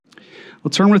Well,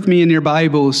 turn with me in your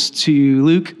Bibles to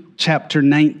Luke chapter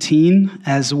 19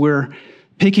 as we're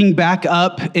picking back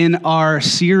up in our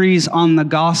series on the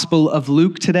Gospel of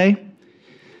Luke today.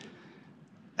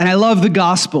 And I love the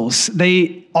Gospels.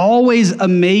 They always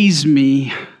amaze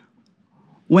me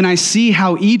when I see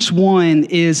how each one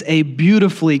is a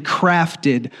beautifully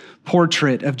crafted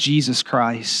portrait of Jesus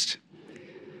Christ.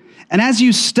 And as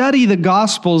you study the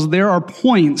Gospels, there are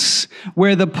points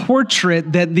where the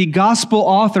portrait that the Gospel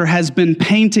author has been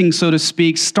painting, so to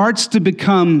speak, starts to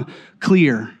become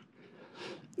clear.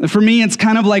 For me, it's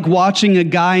kind of like watching a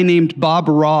guy named Bob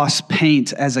Ross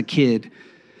paint as a kid.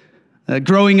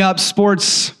 Growing up,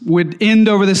 sports would end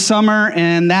over the summer,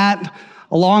 and that,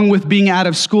 along with being out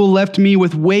of school, left me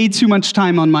with way too much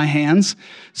time on my hands.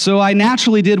 So I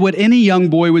naturally did what any young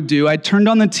boy would do. I turned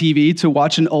on the TV to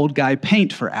watch an old guy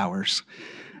paint for hours.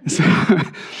 So,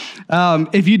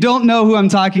 if you don't know who I'm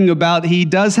talking about, he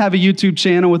does have a YouTube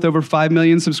channel with over 5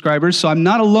 million subscribers, so I'm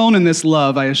not alone in this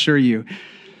love, I assure you.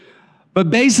 But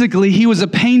basically, he was a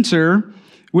painter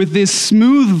with this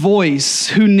smooth voice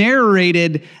who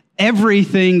narrated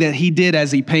everything that he did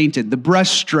as he painted, the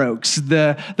brush strokes,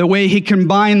 the way he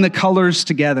combined the colors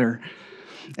together.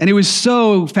 And it was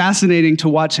so fascinating to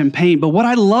watch him paint. But what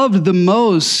I loved the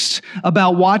most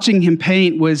about watching him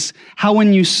paint was how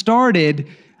when you started,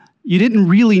 you didn't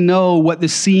really know what the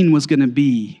scene was going to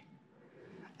be.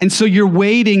 And so you're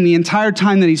waiting the entire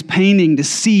time that he's painting to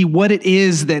see what it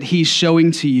is that he's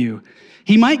showing to you.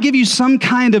 He might give you some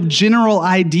kind of general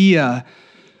idea,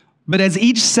 but as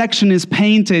each section is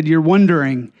painted, you're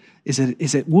wondering, is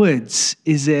it woods?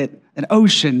 Is it an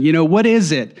ocean? What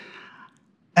is it?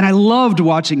 And I loved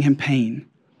watching him paint.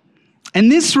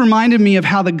 And this reminded me of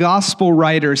how the gospel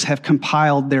writers have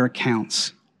compiled their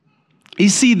accounts. You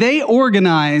see, they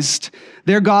organized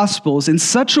their gospels in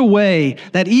such a way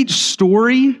that each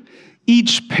story,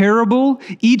 each parable,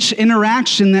 each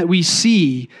interaction that we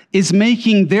see is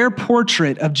making their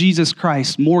portrait of Jesus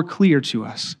Christ more clear to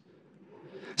us.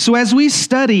 So as we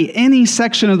study any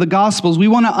section of the Gospels, we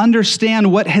want to understand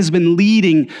what has been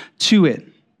leading to it.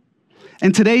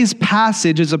 And today's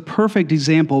passage is a perfect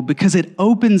example because it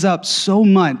opens up so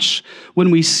much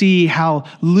when we see how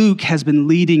Luke has been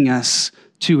leading us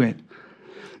to it.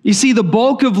 You see, the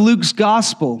bulk of Luke's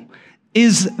Gospel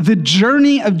is the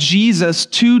journey of Jesus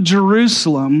to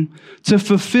Jerusalem to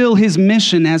fulfill his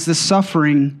mission as the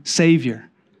suffering Savior.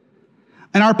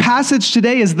 And our passage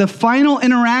today is the final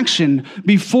interaction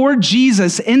before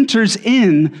Jesus enters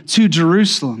into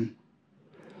Jerusalem.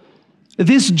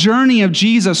 This journey of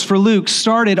Jesus for Luke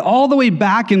started all the way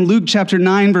back in Luke chapter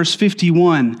 9, verse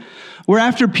 51, where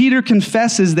after Peter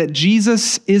confesses that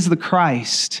Jesus is the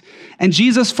Christ, and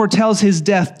Jesus foretells his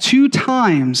death 2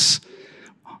 times,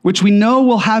 which we know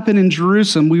will happen in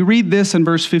Jerusalem, we read this in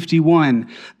verse 51,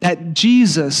 that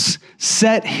Jesus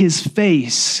set his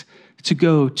face to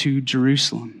go to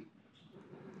Jerusalem.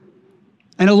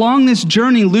 And along this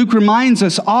journey, Luke reminds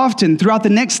us often throughout the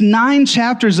next 9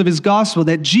 chapters of his gospel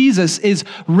that Jesus is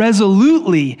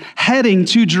resolutely heading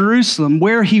to Jerusalem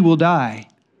where he will die.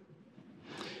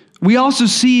 We also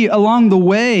see along the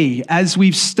way, as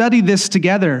we've studied this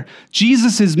together,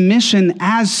 Jesus' mission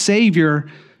as Savior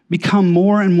become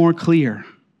more and more clear.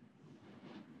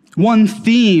 One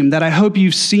theme that I hope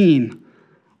you've seen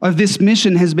of this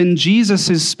mission has been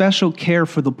Jesus' special care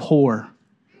for the poor.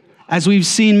 As we've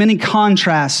seen many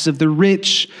contrasts of the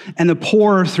rich and the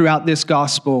poor throughout this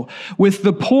gospel, with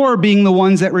the poor being the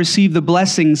ones that receive the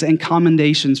blessings and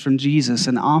commendations from Jesus,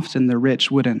 and often the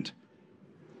rich wouldn't.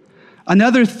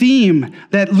 Another theme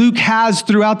that Luke has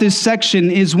throughout this section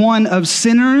is one of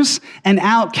sinners and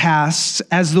outcasts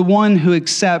as the one who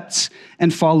accepts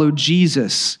and follows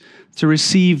Jesus to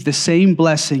receive the same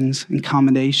blessings and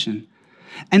commendation.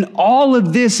 And all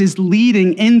of this is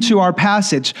leading into our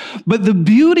passage. But the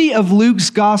beauty of Luke's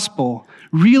gospel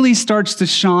really starts to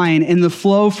shine in the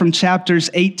flow from chapters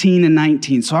 18 and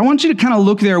 19. So I want you to kind of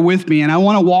look there with me, and I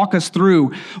want to walk us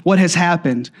through what has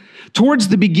happened. Towards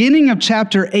the beginning of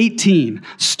chapter 18,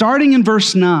 starting in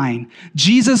verse 9,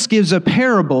 Jesus gives a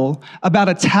parable about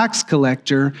a tax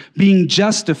collector being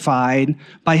justified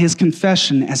by his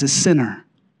confession as a sinner.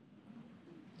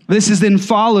 This is then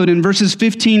followed in verses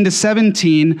 15 to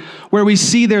 17, where we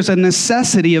see there's a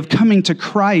necessity of coming to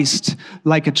Christ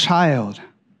like a child.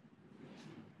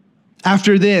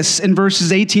 After this, in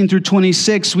verses 18 through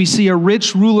 26, we see a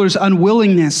rich ruler's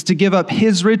unwillingness to give up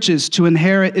his riches to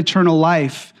inherit eternal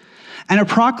life, and a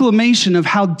proclamation of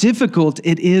how difficult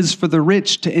it is for the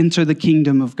rich to enter the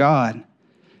kingdom of God.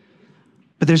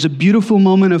 But there's a beautiful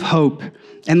moment of hope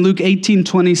in Luke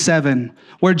 18:27,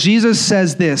 where Jesus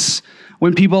says this,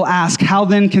 When people ask, how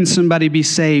then can somebody be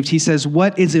saved? He says,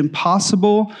 what is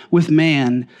impossible with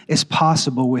man is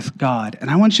possible with God.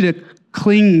 And I want you to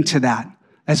cling to that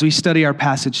as we study our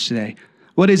passage today.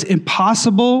 What is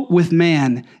impossible with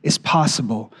man is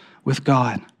possible with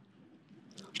God.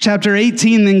 Chapter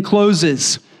 18 then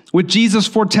closes with Jesus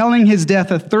foretelling his death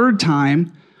a third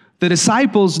time, the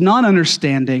disciples not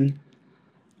understanding,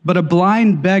 but a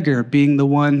blind beggar being the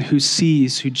one who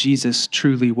sees who Jesus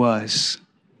truly was.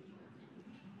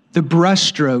 The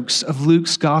brushstrokes of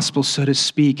Luke's gospel, so to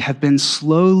speak, have been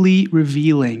slowly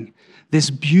revealing this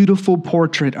beautiful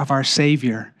portrait of our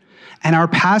Savior. And our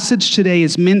passage today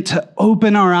is meant to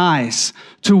open our eyes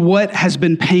to what has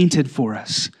been painted for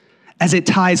us as it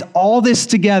ties all this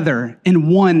together in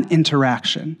one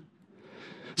interaction.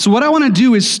 So what I want to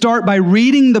do is start by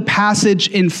reading the passage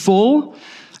in full,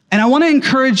 and I want to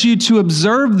encourage you to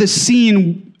observe the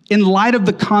scene in light of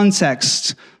the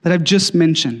context that I've just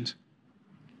mentioned.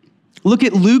 Look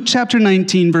at Luke chapter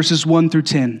 19, verses 1 through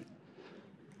 10.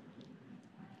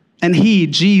 And he,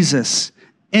 Jesus,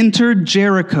 entered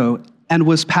Jericho and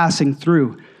was passing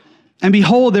through. And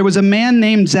behold, there was a man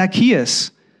named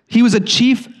Zacchaeus. He was a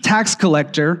chief tax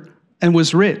collector and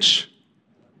was rich.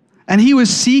 And he was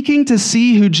seeking to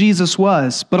see who Jesus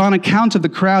was, but on account of the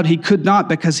crowd, he could not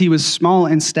because he was small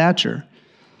in stature.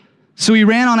 So he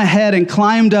ran on ahead and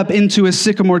climbed up into a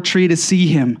sycamore tree to see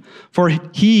him, for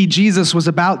he, Jesus, was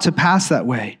about to pass that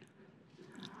way.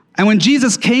 And when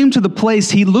Jesus came to the place,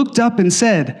 he looked up and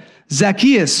said,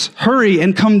 Zacchaeus, hurry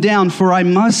and come down, for I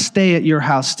must stay at your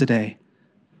house today.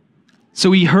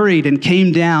 So he hurried and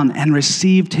came down and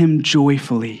received him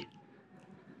joyfully.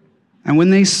 And when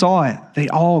they saw it, they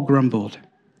all grumbled.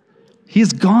 He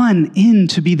has gone in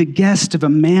to be the guest of a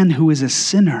man who is a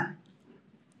sinner.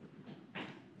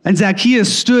 And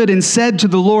Zacchaeus stood and said to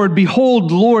the Lord,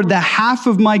 Behold, Lord, the half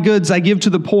of my goods I give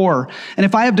to the poor. And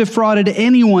if I have defrauded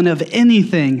anyone of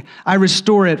anything, I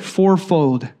restore it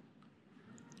fourfold.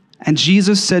 And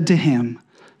Jesus said to him,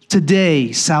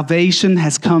 Today salvation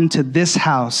has come to this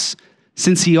house,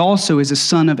 since he also is a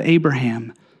son of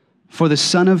Abraham. For the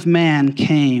Son of Man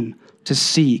came to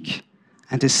seek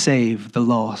and to save the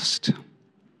lost.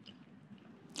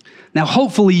 Now,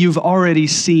 hopefully you've already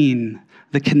seen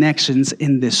the connections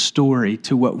in this story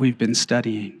to what we've been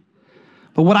studying.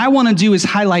 But what I want to do is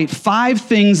highlight 5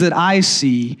 things that I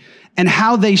see and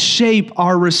how they shape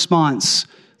our response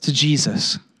to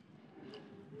Jesus.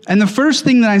 And the first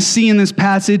thing that I see in this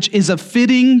passage is a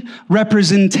fitting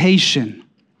representation.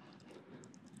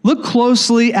 Look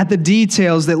closely at the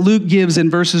details that Luke gives in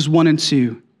verses 1 and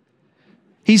 2.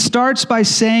 He starts by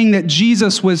saying that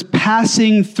Jesus was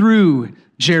passing through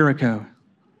Jericho.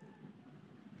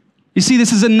 You see,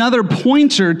 this is another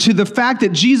pointer to the fact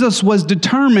that Jesus was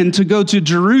determined to go to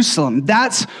Jerusalem.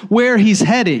 That's where he's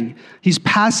heading. He's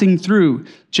passing through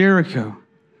Jericho.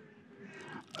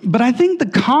 But I think the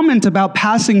comment about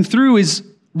passing through is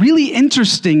really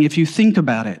interesting if you think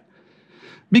about it.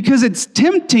 Because it's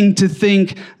tempting to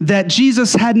think that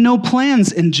Jesus had no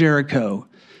plans in Jericho,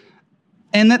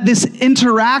 and that this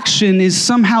interaction is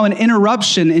somehow an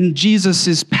interruption in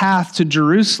Jesus' path to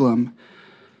Jerusalem.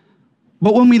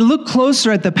 But when we look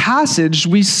closer at the passage,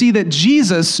 we see that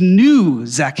Jesus knew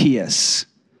Zacchaeus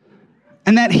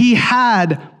and that he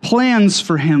had plans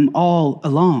for him all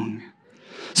along.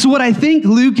 So what I think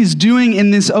Luke is doing in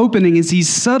this opening is he's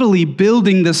subtly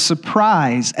building the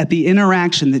surprise at the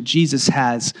interaction that Jesus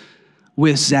has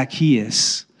with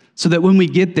Zacchaeus, so that when we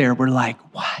get there, we're like,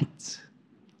 what?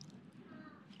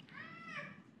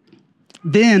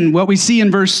 Then what we see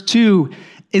in verse 2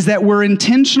 is that we're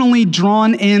intentionally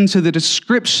drawn into the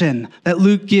description that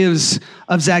Luke gives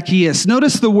of Zacchaeus.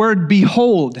 Notice the word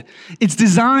behold. It's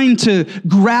designed to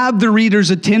grab the reader's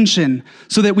attention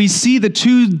so that we see the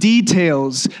 2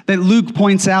 details that Luke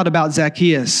points out about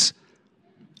Zacchaeus.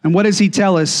 And what does he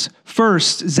tell us?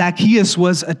 First, Zacchaeus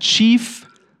was a chief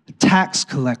tax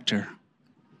collector.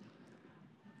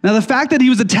 Now, the fact that he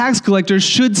was a tax collector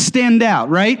should stand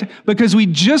out, right? Because we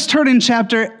just heard in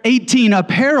chapter 18 a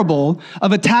parable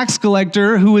of a tax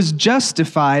collector who was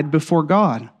justified before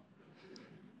God.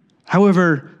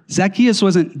 However, Zacchaeus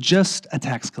wasn't just a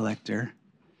tax collector.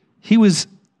 He was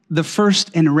the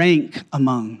first in rank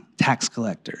among tax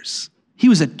collectors. He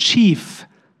was a chief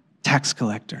tax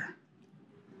collector.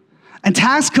 And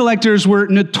tax collectors were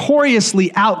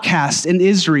notoriously outcast in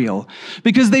Israel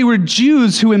because they were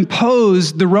Jews who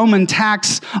imposed the Roman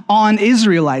tax on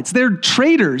Israelites. They're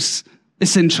traitors,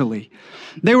 essentially.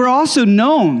 They were also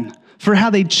known for how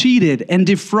they cheated and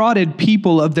defrauded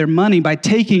people of their money by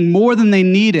taking more than they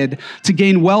needed to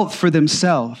gain wealth for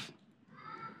themselves.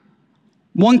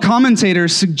 One commentator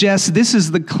suggests this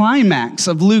is the climax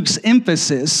of Luke's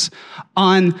emphasis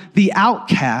on the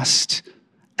outcast,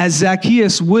 as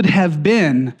Zacchaeus would have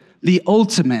been the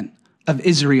ultimate of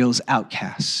Israel's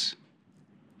outcasts.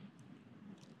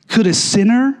 Could a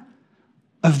sinner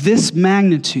of this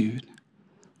magnitude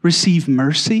receive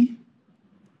mercy?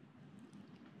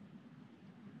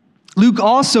 Luke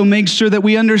also makes sure that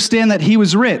we understand that he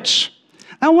was rich.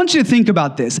 I want you to think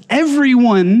about this.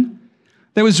 Everyone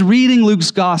that was reading Luke's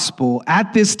gospel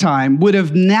at this time would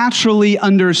have naturally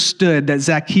understood that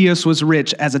Zacchaeus was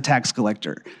rich as a tax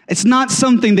collector. It's not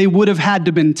something they would have had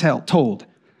to been told.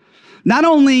 Not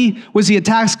only was he a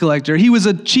tax collector, he was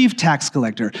a chief tax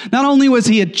collector. Not only was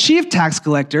he a chief tax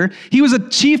collector, he was a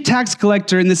chief tax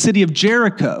collector in the city of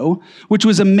Jericho, which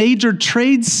was a major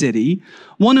trade city,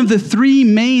 one of the 3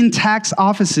 main tax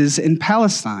offices in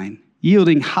Palestine,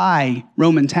 yielding high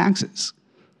Roman taxes.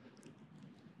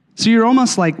 So you're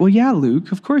almost like, well, yeah,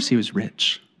 Luke, of course he was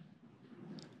rich.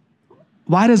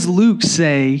 Why does Luke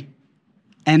say,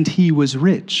 and he was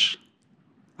rich?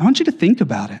 I want you to think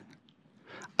about it.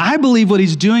 I believe what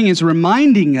he's doing is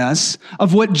reminding us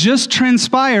of what just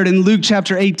transpired in Luke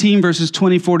chapter 18, verses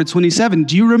 24 to 27.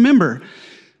 Do you remember?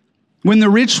 When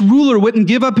the rich ruler wouldn't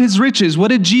give up his riches, what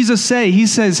did Jesus say? He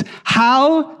says,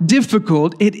 how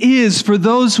difficult it is for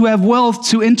those who have wealth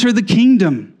to enter the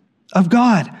kingdom of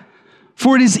God.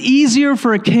 For it is easier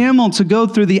for a camel to go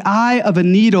through the eye of a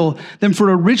needle than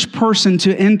for a rich person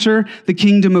to enter the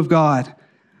kingdom of God.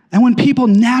 And when people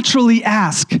naturally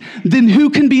ask, then who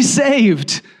can be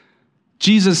saved?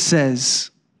 Jesus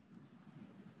says,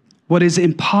 what is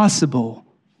impossible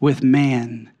with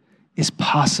man is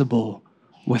possible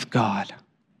with God.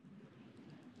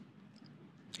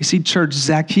 You see, church,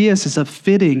 Zacchaeus is a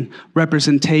fitting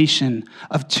representation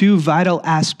of 2 vital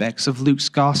aspects of Luke's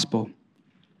gospel.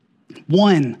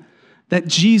 One, that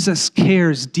Jesus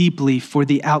cares deeply for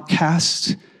the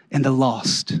outcast and the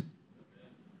lost.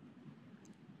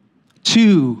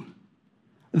 2,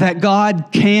 that God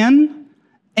can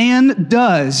and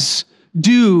does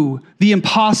do the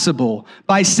impossible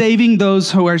by saving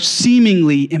those who are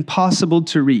seemingly impossible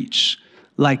to reach,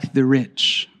 like the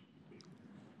rich.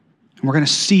 And we're going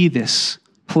to see this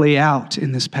play out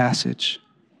in this passage.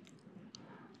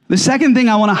 The second thing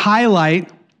I want to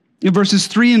highlight in verses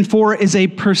 3 and 4 is a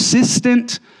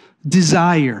persistent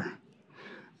desire.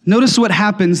 Notice what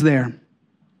happens there.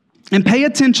 And pay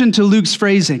attention to Luke's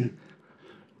phrasing.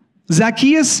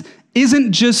 Zacchaeus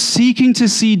isn't just seeking to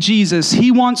see Jesus.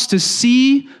 He wants to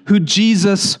see who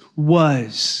Jesus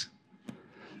was.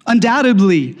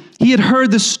 Undoubtedly, he had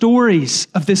heard the stories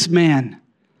of this man,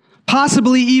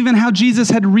 possibly even how Jesus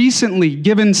had recently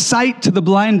given sight to the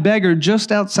blind beggar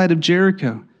just outside of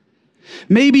Jericho.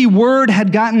 Maybe word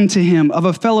had gotten to him of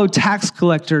a fellow tax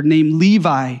collector named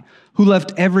Levi who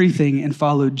left everything and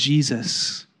followed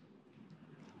Jesus.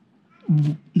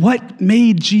 What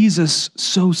made Jesus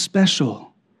so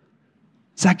special?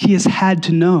 Zacchaeus had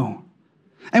to know.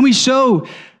 And we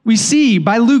see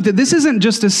by Luke that this isn't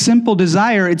just a simple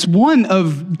desire, it's one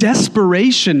of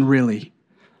desperation, really.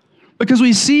 Because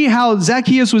we see how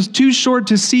Zacchaeus was too short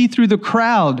to see through the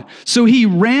crowd, so he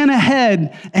ran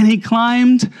ahead and he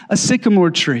climbed a sycamore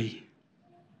tree.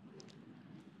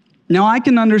 Now I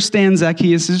can understand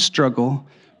Zacchaeus' struggle,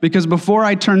 because before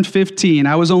I turned 15,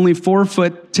 I was only 4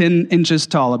 foot 10 inches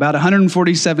tall, about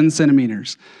 147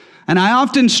 centimeters. And I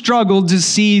often struggled to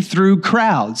see through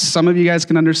crowds. Some of you guys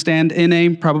can understand. N.A.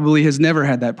 probably has never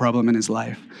had that problem in his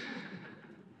life.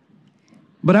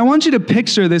 But I want you to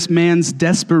picture this man's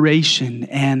desperation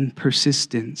and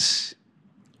persistence.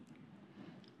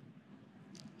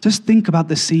 Just think about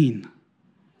the scene.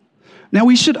 Now,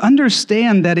 we should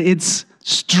understand that it's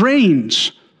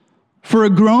strange for a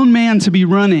grown man to be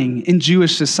running in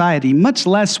Jewish society, much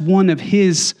less one of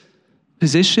his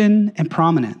position and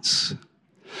prominence.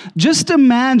 Just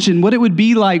imagine what it would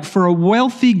be like for a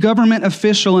wealthy government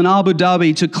official in Abu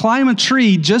Dhabi to climb a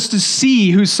tree just to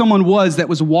see who someone was that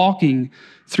was walking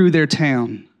through their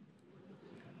town.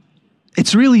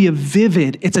 It's really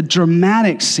it's a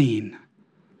dramatic scene.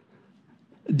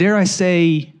 Dare I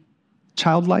say,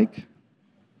 childlike?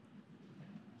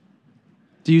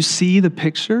 Do you see the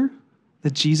picture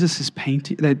that Jesus is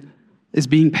painting, that is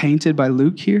being painted by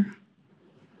Luke here?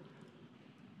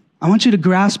 I want you to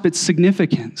grasp its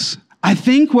significance. I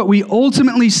think what we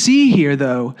ultimately see here,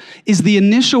 though, is the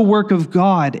initial work of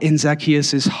God in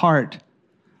Zacchaeus' heart.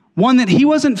 One that he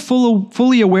wasn't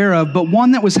fully aware of, but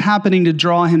one that was happening to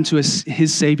draw him to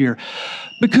his Savior.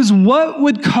 Because what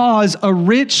would cause a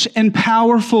rich and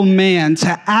powerful man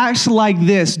to act like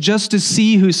this just to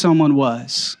see who someone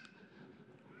was?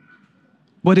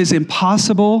 What is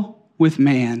impossible with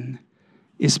man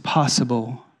is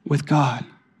possible with God.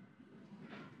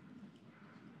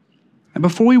 And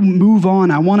before we move on,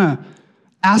 I want to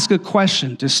ask a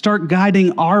question to start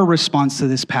guiding our response to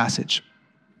this passage.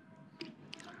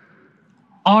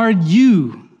 Are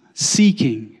you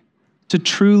seeking to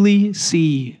truly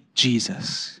see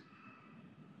Jesus?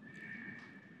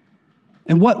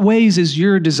 In what ways is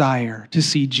your desire to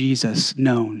see Jesus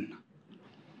known?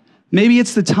 Maybe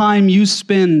it's the time you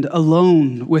spend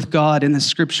alone with God in the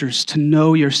scriptures to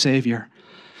know your Savior.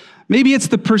 Maybe it's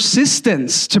the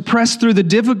persistence to press through the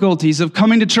difficulties of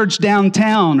coming to church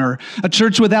downtown or a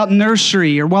church without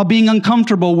nursery or while being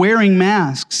uncomfortable wearing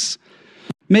masks.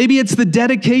 Maybe it's the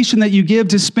dedication that you give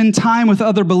to spend time with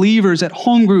other believers at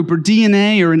home group or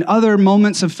DNA or in other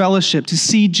moments of fellowship to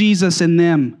see Jesus in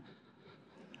them.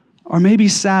 Or maybe,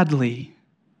 sadly,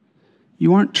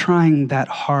 you aren't trying that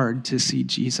hard to see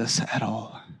Jesus at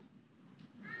all.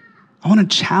 I want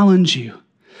to challenge you.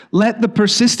 Let the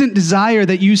persistent desire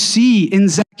that you see in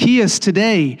Zacchaeus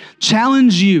today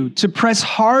challenge you to press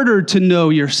harder to know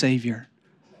your Savior.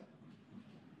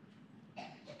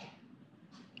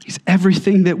 He's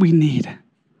everything that we need.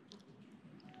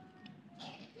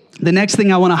 The next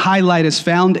thing I want to highlight is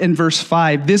found in verse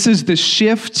 5. This is the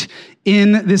shift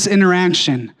in this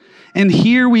interaction. And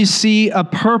here we see a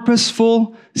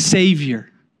purposeful Savior.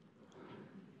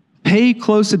 Pay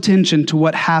close attention to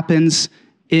what happens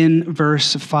in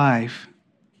verse 5.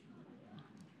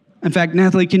 In fact,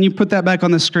 Natalie, can you put that back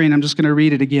on the screen? I'm just going to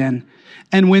read it again.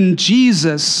 And when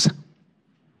Jesus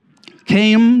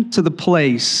came to the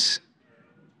place,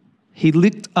 he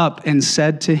looked up and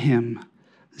said to him,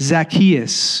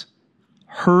 Zacchaeus,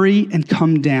 hurry and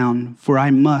come down, for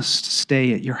I must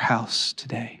stay at your house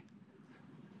today.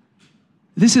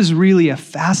 This is really a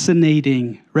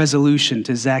fascinating resolution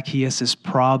to Zacchaeus'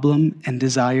 problem and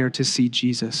desire to see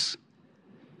Jesus.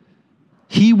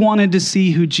 He wanted to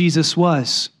see who Jesus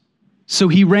was, so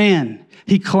he ran.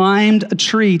 He climbed a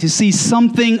tree to see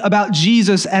something about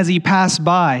Jesus as he passed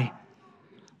by.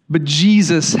 But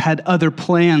Jesus had other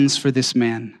plans for this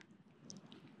man.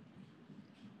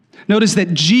 Notice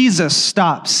that Jesus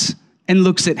stops and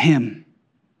looks at him.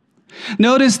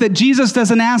 Notice that Jesus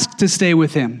doesn't ask to stay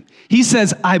with him. He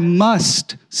says, I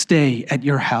must stay at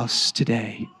your house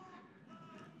today.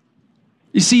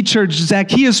 You see, church,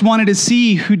 Zacchaeus wanted to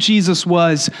see who Jesus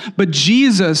was, but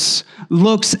Jesus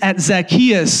looks at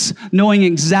Zacchaeus knowing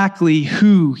exactly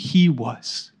who he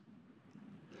was.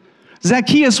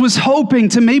 Zacchaeus was hoping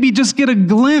to maybe just get a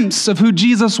glimpse of who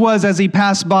Jesus was as he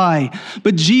passed by,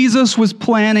 but Jesus was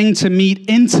planning to meet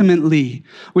intimately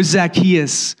with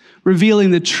Zacchaeus,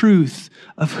 revealing the truth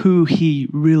of who he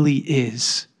really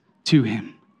is to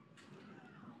him.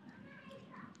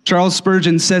 Charles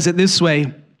Spurgeon says it this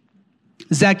way,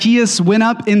 Zacchaeus went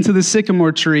up into the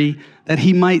sycamore tree that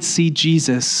he might see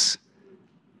Jesus,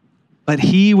 but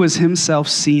he was himself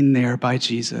seen there by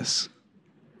Jesus.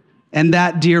 And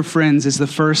that, dear friends, is the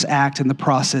first act in the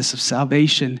process of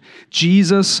salvation.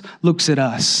 Jesus looks at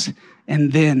us,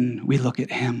 and then we look at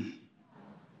him.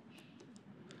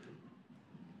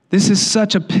 This is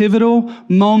such a pivotal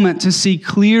moment to see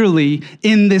clearly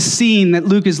in this scene that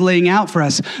Luke is laying out for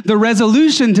us. The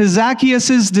resolution to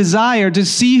Zacchaeus' desire to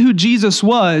see who Jesus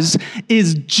was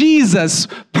is Jesus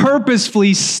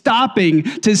purposefully stopping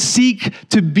to seek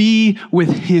to be with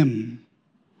him.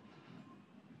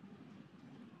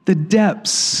 The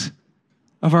depths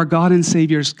of our God and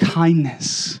Savior's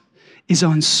kindness is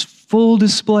on full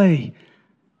display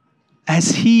as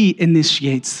he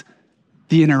initiates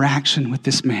the interaction with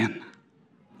this man.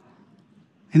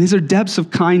 And these are depths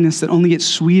of kindness that only get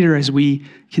sweeter as we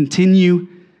continue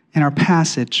in our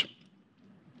passage.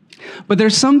 But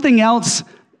there's something else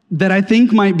that I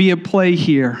think might be at play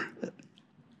here.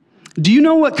 Do you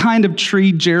know what kind of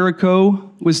tree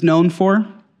Jericho was known for?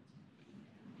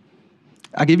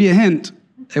 I'll give you a hint.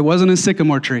 It wasn't a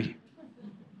sycamore tree.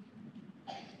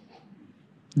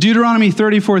 Deuteronomy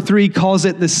 34:3 calls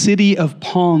it the city of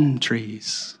palm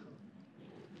trees.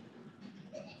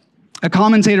 A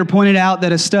commentator pointed out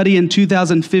that a study in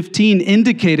 2015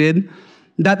 indicated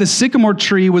that the sycamore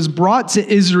tree was brought to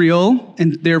Israel,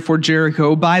 and therefore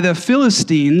Jericho, by the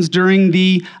Philistines during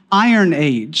the Iron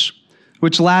Age,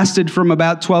 which lasted from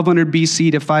about 1200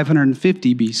 BC to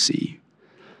 550 BC.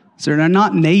 So they're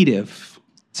not native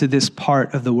to this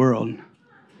part of the world.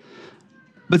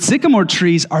 But sycamore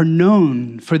trees are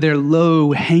known for their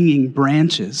low-hanging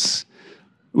branches,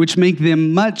 which make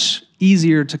them much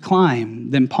easier to climb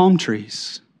than palm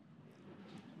trees.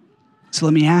 So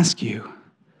let me ask you,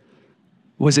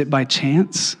 was it by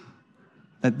chance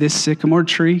that this sycamore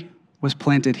tree was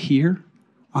planted here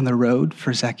on the road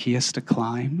for Zacchaeus to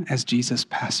climb as Jesus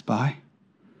passed by?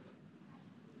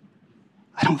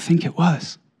 I don't think it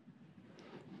was.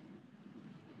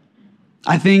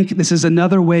 I think this is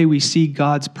another way we see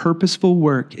God's purposeful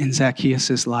work in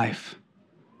Zacchaeus' life.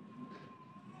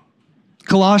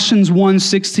 Colossians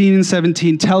 1:16 and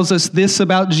 17 tells us this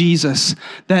about Jesus,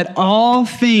 that all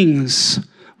things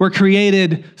were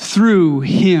created through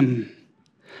him.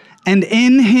 And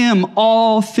in him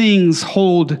all things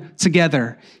hold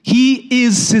together. He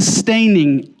is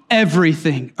sustaining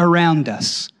everything around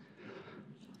us.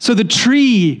 So the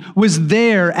tree was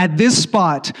there at this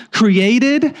spot,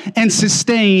 created and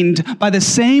sustained by the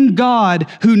same God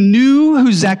who knew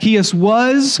who Zacchaeus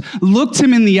was, looked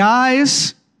him in the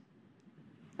eyes,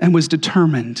 and was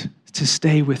determined to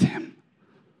stay with him.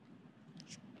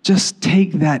 Just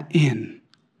take that in.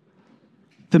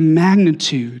 The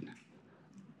magnitude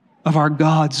of our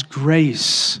God's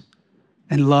grace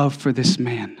and love for this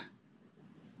man.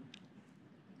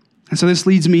 And so this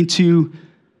leads me to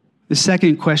the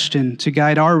second question to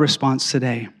guide our response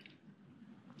today.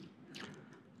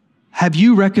 Have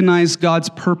you recognized God's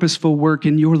purposeful work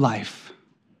in your life?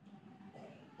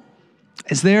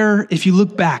 Is there, if you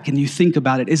look back and you think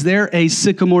about it, is there a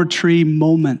sycamore tree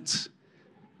moment?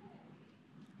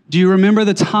 Do you remember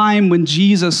the time when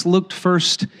Jesus looked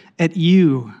first at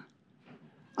you?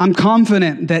 I'm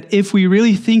confident that if we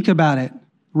really think about it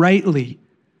rightly,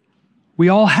 we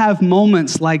all have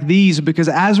moments like these, because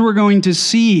as we're going to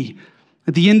see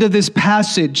at the end of this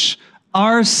passage,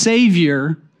 our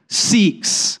Savior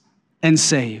seeks and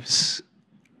saves.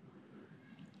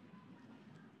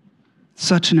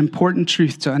 Such an important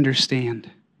truth to understand.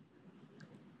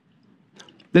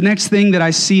 The next thing that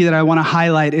I see that I want to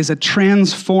highlight is a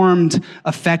transformed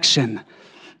affection.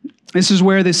 This is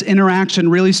where this interaction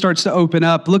really starts to open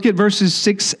up. Look at verses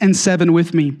 6 and 7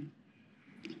 with me.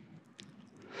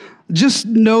 Just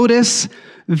notice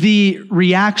the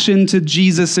reaction to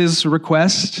Jesus'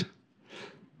 request.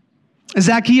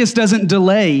 Zacchaeus doesn't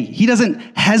delay. He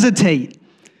doesn't hesitate.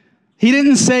 He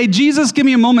didn't say, Jesus, give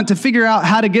me a moment to figure out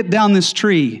how to get down this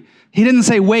tree. He didn't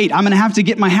say, wait, I'm going to have to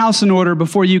get my house in order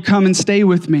before you come and stay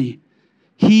with me.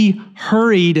 He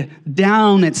hurried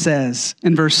down, it says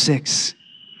in verse 6.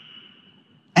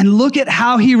 And look at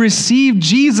how he received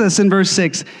Jesus in verse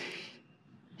 6.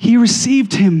 He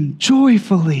received him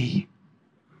joyfully.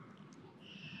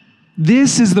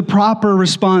 This is the proper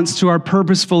response to our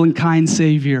purposeful and kind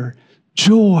Savior.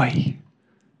 Joy.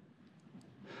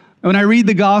 When I read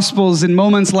the Gospels in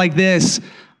moments like this,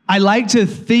 I like to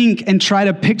think and try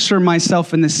to picture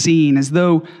myself in the scene as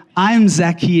though I'm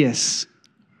Zacchaeus.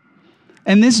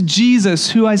 And this Jesus,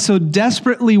 who I so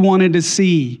desperately wanted to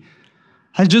see,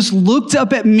 has just looked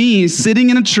up at me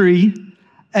sitting in a tree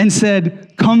and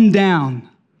said, come down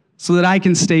so that I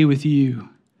can stay with you.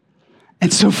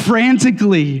 And so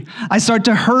frantically, I start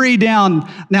to hurry down.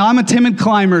 Now, I'm a timid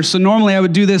climber, so normally I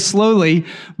would do this slowly,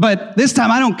 but this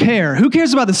time I don't care. Who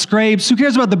cares about the scrapes? Who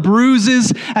cares about the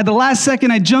bruises? At the last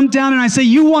second, I jump down and I say,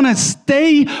 you want to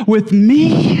stay with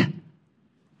me?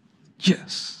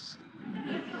 Yes.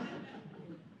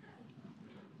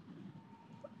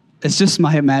 It's just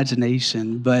my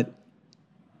imagination, but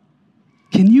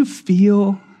can you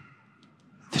feel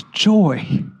the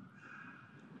joy?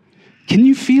 Can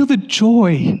you feel the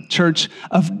joy, church,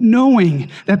 of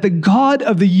knowing that the God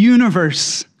of the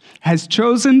universe has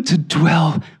chosen to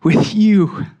dwell with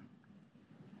you?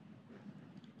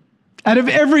 Out of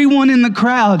everyone in the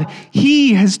crowd,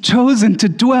 he has chosen to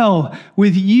dwell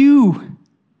with you.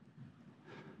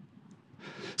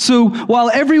 So while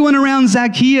everyone around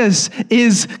Zacchaeus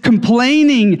is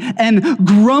complaining and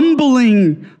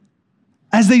grumbling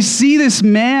as they see this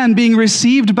man being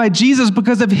received by Jesus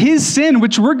because of his sin,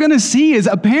 which we're going to see is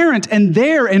apparent and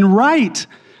there and right,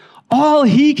 all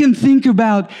he can think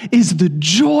about is the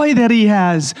joy that he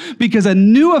has because a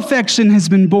new affection has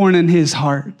been born in his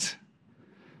heart.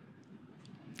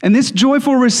 And this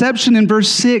joyful reception in verse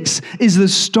 6 is the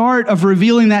start of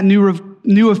revealing that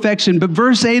new affection. But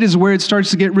verse 8 is where it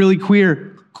starts to get really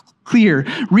clear.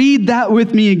 Read that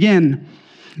with me again.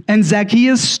 And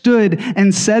Zacchaeus stood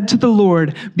and said to the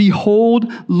Lord,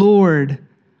 behold, Lord,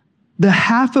 the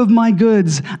half of my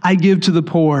goods I give to the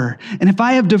poor. And if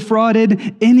I have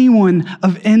defrauded anyone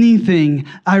of anything,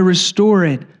 I restore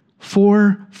it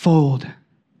fourfold.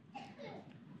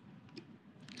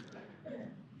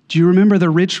 Do you remember the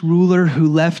rich ruler who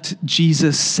left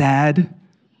Jesus sad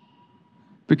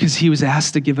because he was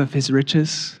asked to give of his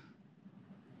riches?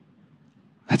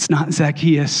 That's not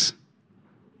Zacchaeus.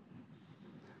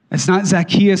 It's not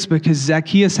Zacchaeus because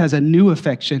Zacchaeus has a new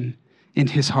affection in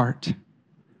his heart.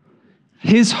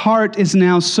 His heart is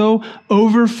now so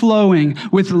overflowing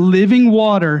with living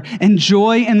water and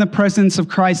joy in the presence of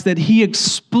Christ that he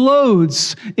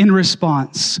explodes in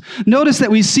response. Notice that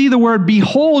we see the word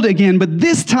behold again, but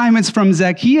this time it's from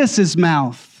Zacchaeus'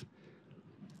 mouth.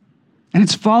 And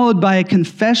it's followed by a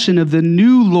confession of the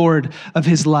new Lord of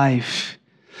his life.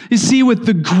 You see, with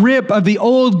the grip of the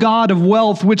old god of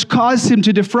wealth, which caused him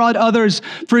to defraud others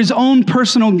for his own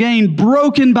personal gain,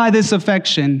 broken by this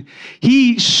affection,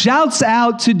 he shouts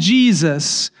out to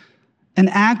Jesus an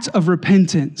act of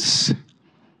repentance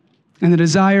and the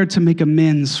desire to make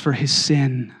amends for his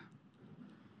sin.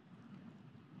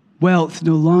 Wealth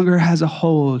no longer has a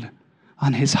hold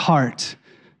on his heart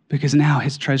because now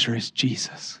his treasure is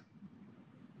Jesus.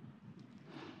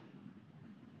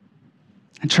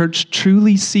 And church,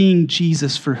 truly seeing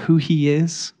Jesus for who he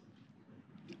is,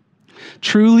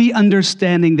 truly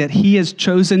understanding that he has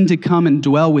chosen to come and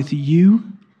dwell with you,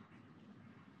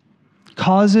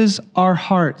 causes our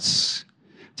hearts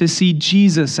to see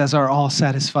Jesus as our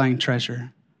all-satisfying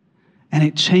treasure. And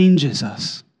it changes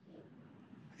us.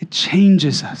 It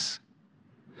changes us.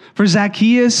 For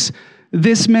Zacchaeus,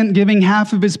 this meant giving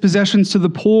half of his possessions to the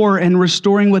poor and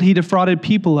restoring what he defrauded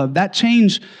people of. That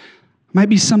change might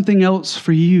be something else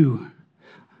for you.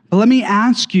 But let me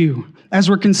ask you, as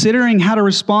we're considering how to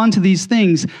respond to these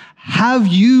things, have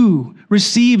you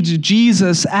received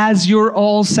Jesus as your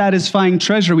all-satisfying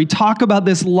treasure? We talk about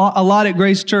this a lot at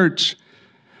Grace Church.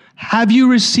 Have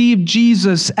you received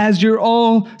Jesus as your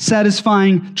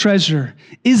all-satisfying treasure?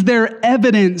 Is there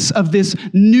evidence of this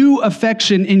new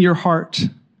affection in your heart?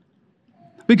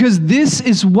 Because this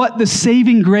is what the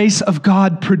saving grace of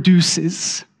God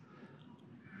produces.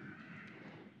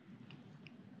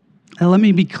 Now, let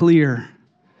me be clear.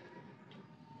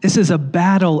 This is a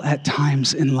battle at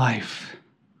times in life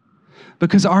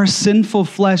because our sinful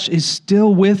flesh is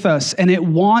still with us and it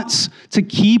wants to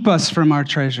keep us from our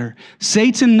treasure.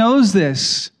 Satan knows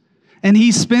this, and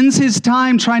he spends his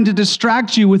time trying to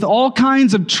distract you with all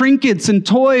kinds of trinkets and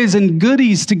toys and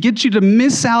goodies to get you to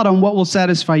miss out on what will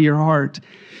satisfy your heart.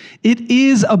 It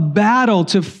is a battle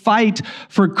to fight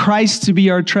for Christ to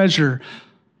be our treasure.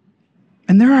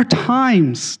 And there are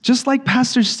times, just like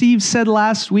Pastor Steve said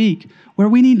last week, where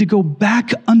we need to go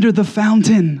back under the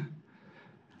fountain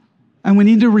and we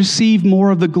need to receive more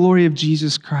of the glory of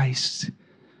Jesus Christ.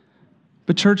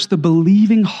 But church, the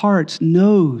believing heart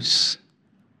knows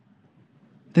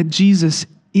that Jesus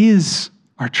is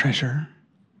our treasure.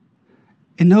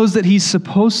 It knows that he's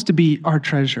supposed to be our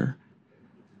treasure.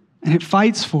 And it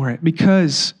fights for it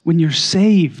because when you're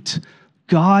saved,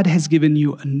 God has given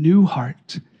you a new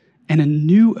heart and a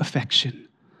new affection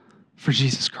for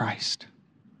Jesus Christ.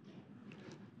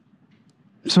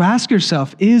 So ask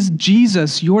yourself, is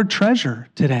Jesus your treasure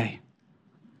today?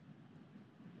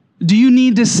 Do you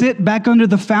need to sit back under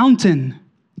the fountain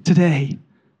today?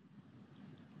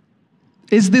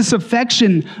 Is this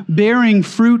affection bearing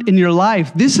fruit in your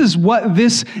life? This is what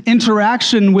this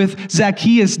interaction with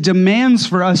Zacchaeus demands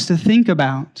for us to think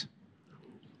about.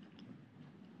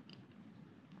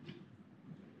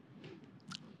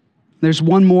 There's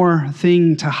one more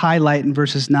thing to highlight in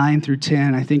verses 9 through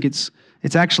 10. I think it's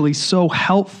actually so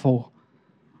helpful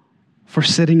for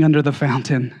sitting under the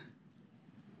fountain.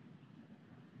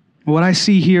 What I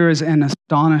see here is an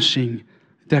astonishing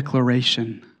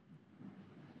declaration.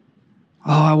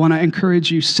 Oh, I want to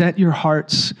encourage you, set your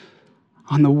hearts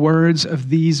on the words of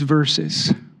these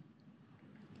verses.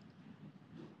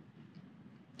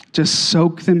 Just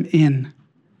soak them in.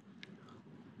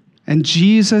 And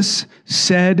Jesus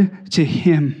said to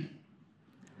him,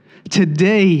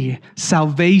 "Today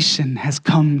salvation has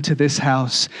come to this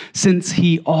house, since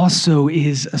he also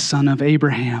is a son of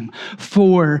Abraham.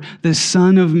 For the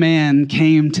Son of Man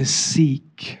came to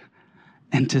seek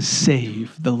and to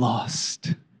save the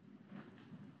lost."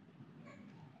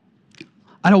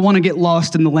 I don't want to get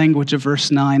lost in the language of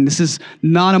verse 9. This is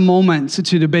not a moment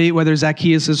to debate whether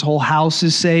Zacchaeus' whole house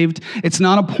is saved. It's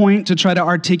not a point to try to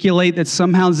articulate that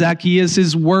somehow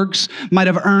Zacchaeus' works might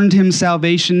have earned him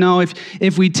salvation. No,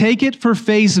 if we take it for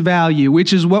face value,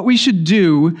 which is what we should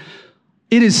do,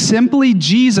 it is simply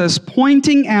Jesus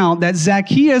pointing out that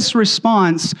Zacchaeus'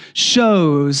 response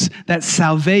shows that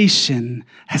salvation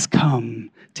has come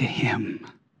to him.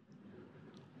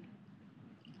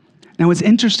 Now, what's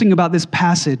interesting about this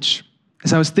passage,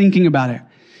 as I was thinking about it,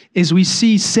 is we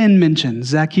see sin mentioned.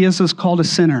 Zacchaeus is called a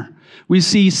sinner. We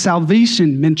see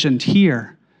salvation mentioned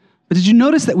here. But did you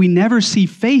notice that we never see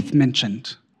faith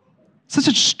mentioned? Such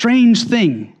a strange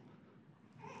thing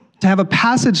to have a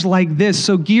passage like this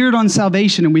so geared on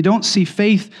salvation and we don't see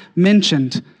faith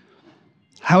mentioned.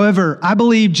 However, I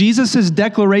believe Jesus'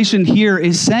 declaration here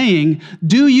is saying,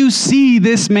 do you see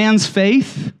this man's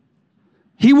faith?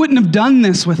 He wouldn't have done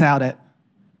this without it.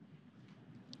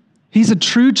 He's a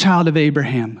true child of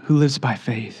Abraham who lives by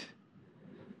faith.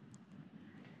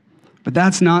 But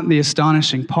that's not the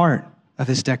astonishing part of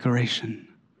this declaration.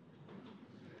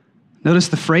 Notice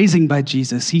the phrasing by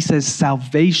Jesus. He says,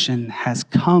 salvation has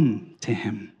come to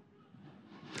him.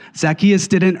 Zacchaeus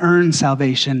didn't earn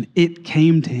salvation. It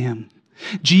came to him.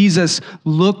 Jesus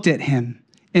looked at him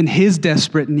in his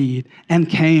desperate need and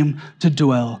came to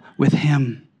dwell with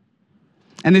him.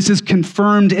 And this is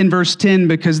confirmed in verse 10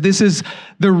 because this is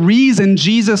the reason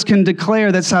Jesus can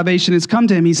declare that salvation has come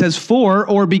to him. He says, for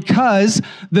or because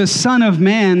the Son of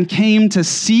Man came to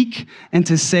seek and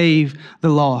to save the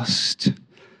lost.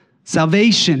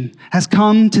 Salvation has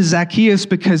come to Zacchaeus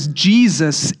because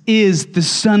Jesus is the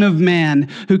Son of Man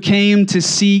who came to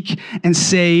seek and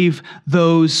save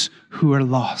those who are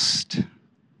lost.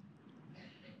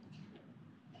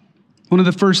 One of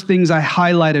the first things I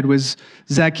highlighted was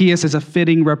Zacchaeus as a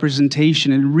fitting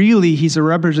representation, and really he's a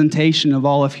representation of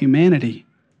all of humanity.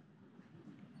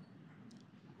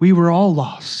 We were all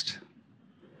lost.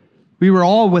 We were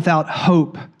all without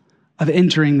hope of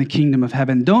entering the kingdom of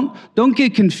heaven. Don't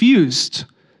get confused.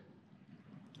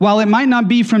 While it might not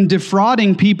be from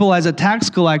defrauding people as a tax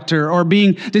collector or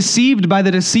being deceived by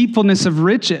the deceitfulness of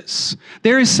riches,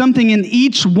 there is something in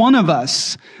each one of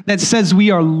us that says we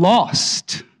are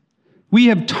lost. We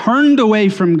have turned away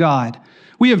from God.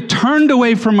 We have turned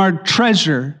away from our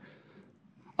treasure.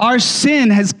 Our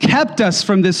sin has kept us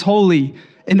from this holy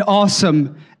and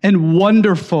awesome and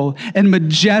wonderful and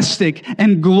majestic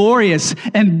and glorious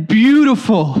and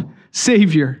beautiful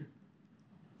Savior.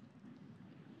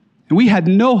 And we had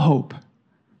no hope.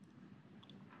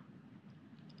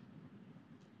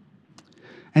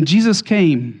 And Jesus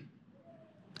came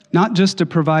not just to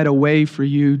provide a way for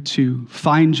you to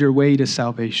find your way to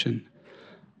salvation.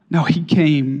 No, he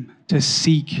came to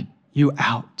seek you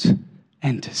out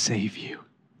and to save you.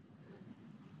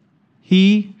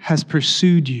 He has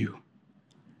pursued you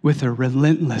with a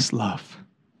relentless love.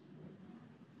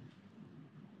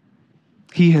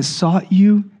 He has sought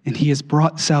you and he has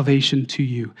brought salvation to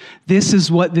you. This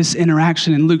is what this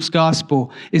interaction in Luke's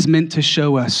gospel is meant to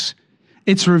show us.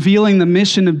 It's revealing the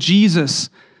mission of Jesus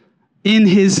in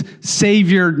his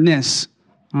saviorness.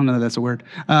 I don't know if that's a word.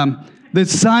 The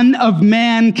Son of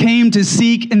Man came to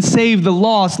seek and save the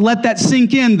lost. Let that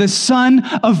sink in. The Son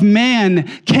of Man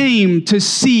came to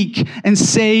seek and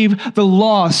save the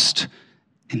lost.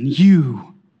 And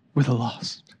you were the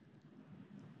lost.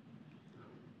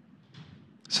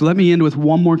 So let me end with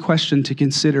one more question to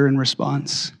consider in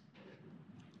response.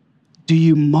 Do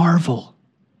you marvel?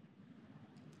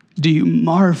 Do you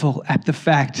marvel at the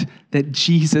fact that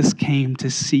Jesus came to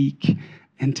seek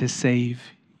and to save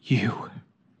you?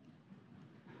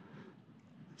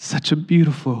 Such a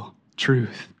beautiful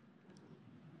truth.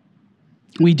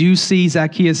 We do see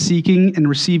Zacchaeus seeking and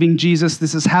receiving Jesus.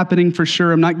 This is happening for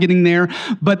sure. I'm not getting there.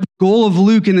 But the goal of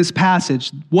Luke in this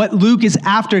passage, what Luke is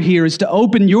after here, is to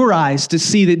open your eyes to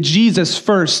see that Jesus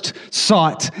first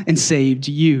sought and saved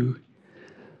you.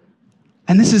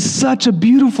 And this is such a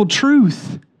beautiful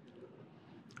truth.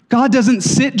 God doesn't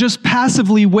sit just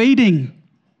passively waiting.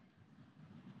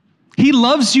 He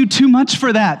loves you too much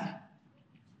for that.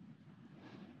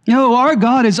 You know, our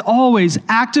God is always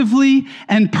actively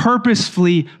and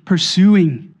purposefully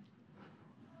pursuing.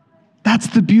 That's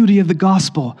the beauty of the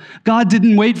gospel. God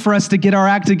didn't wait for us to get our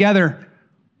act together.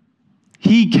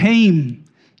 He came,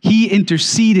 he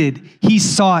interceded, he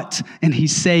sought, and he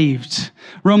saved.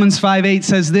 Romans 5:8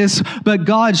 says this, but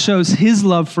God shows his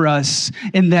love for us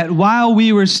in that while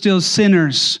we were still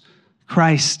sinners,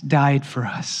 Christ died for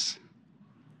us.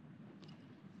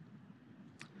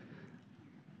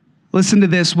 Listen to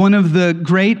this. One of the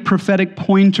great prophetic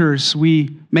pointers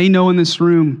we may know in this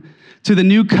room to the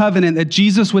new covenant that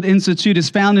Jesus would institute is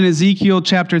found in Ezekiel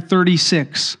chapter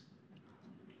 36.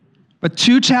 But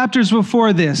 2 chapters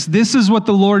before this is what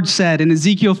the Lord said in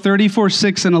Ezekiel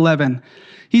 34:6 and 11.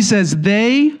 He says,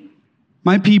 they,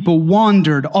 my people,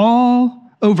 wandered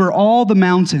all over all the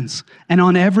mountains and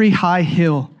on every high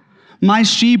hill. My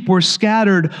sheep were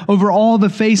scattered over all the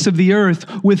face of the earth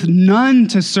with none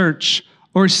to search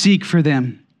or seek for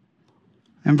them.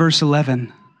 And verse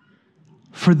 11,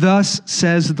 for thus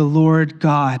says the Lord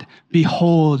God,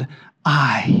 behold,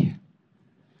 I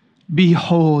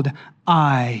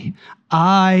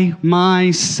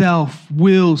myself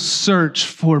will search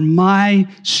for my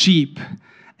sheep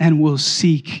and will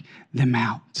seek them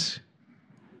out.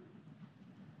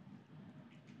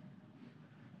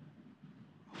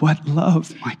 What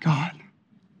love, my God.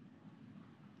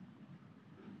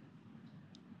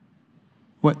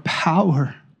 what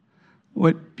power,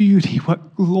 what beauty,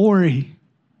 what glory.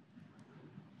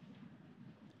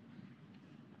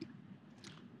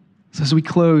 So as we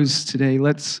close today,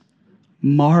 let's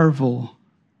marvel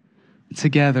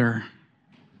together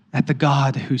at the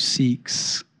God who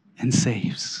seeks and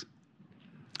saves.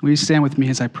 Will you stand with me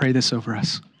as I pray this over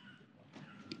us?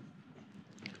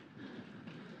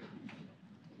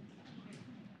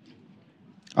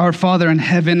 Our Father in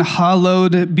heaven,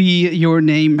 hallowed be your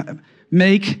name.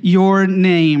 Make your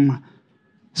name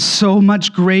so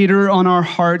much greater on our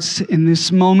hearts in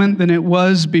this moment than it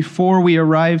was before we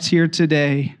arrived here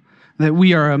today, that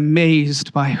we are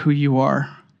amazed by who you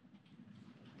are.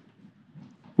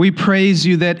 We praise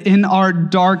you that in our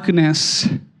darkness,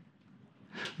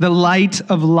 the light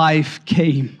of life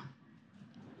came.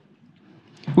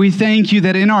 We thank you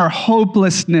that in our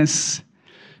hopelessness,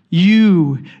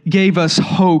 you gave us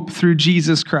hope through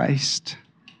Jesus Christ.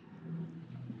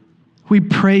 We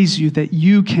praise you that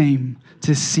you came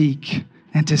to seek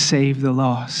and to save the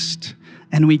lost,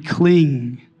 and we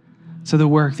cling to the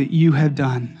work that you have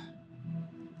done.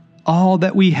 All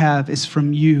that we have is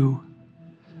from you.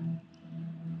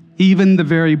 Even the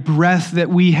very breath that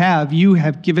we have, you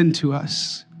have given to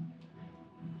us.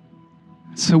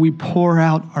 So we pour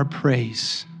out our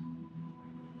praise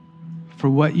for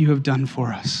what you have done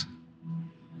for us.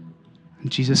 In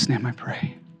Jesus' name I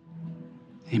pray.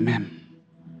 Amen.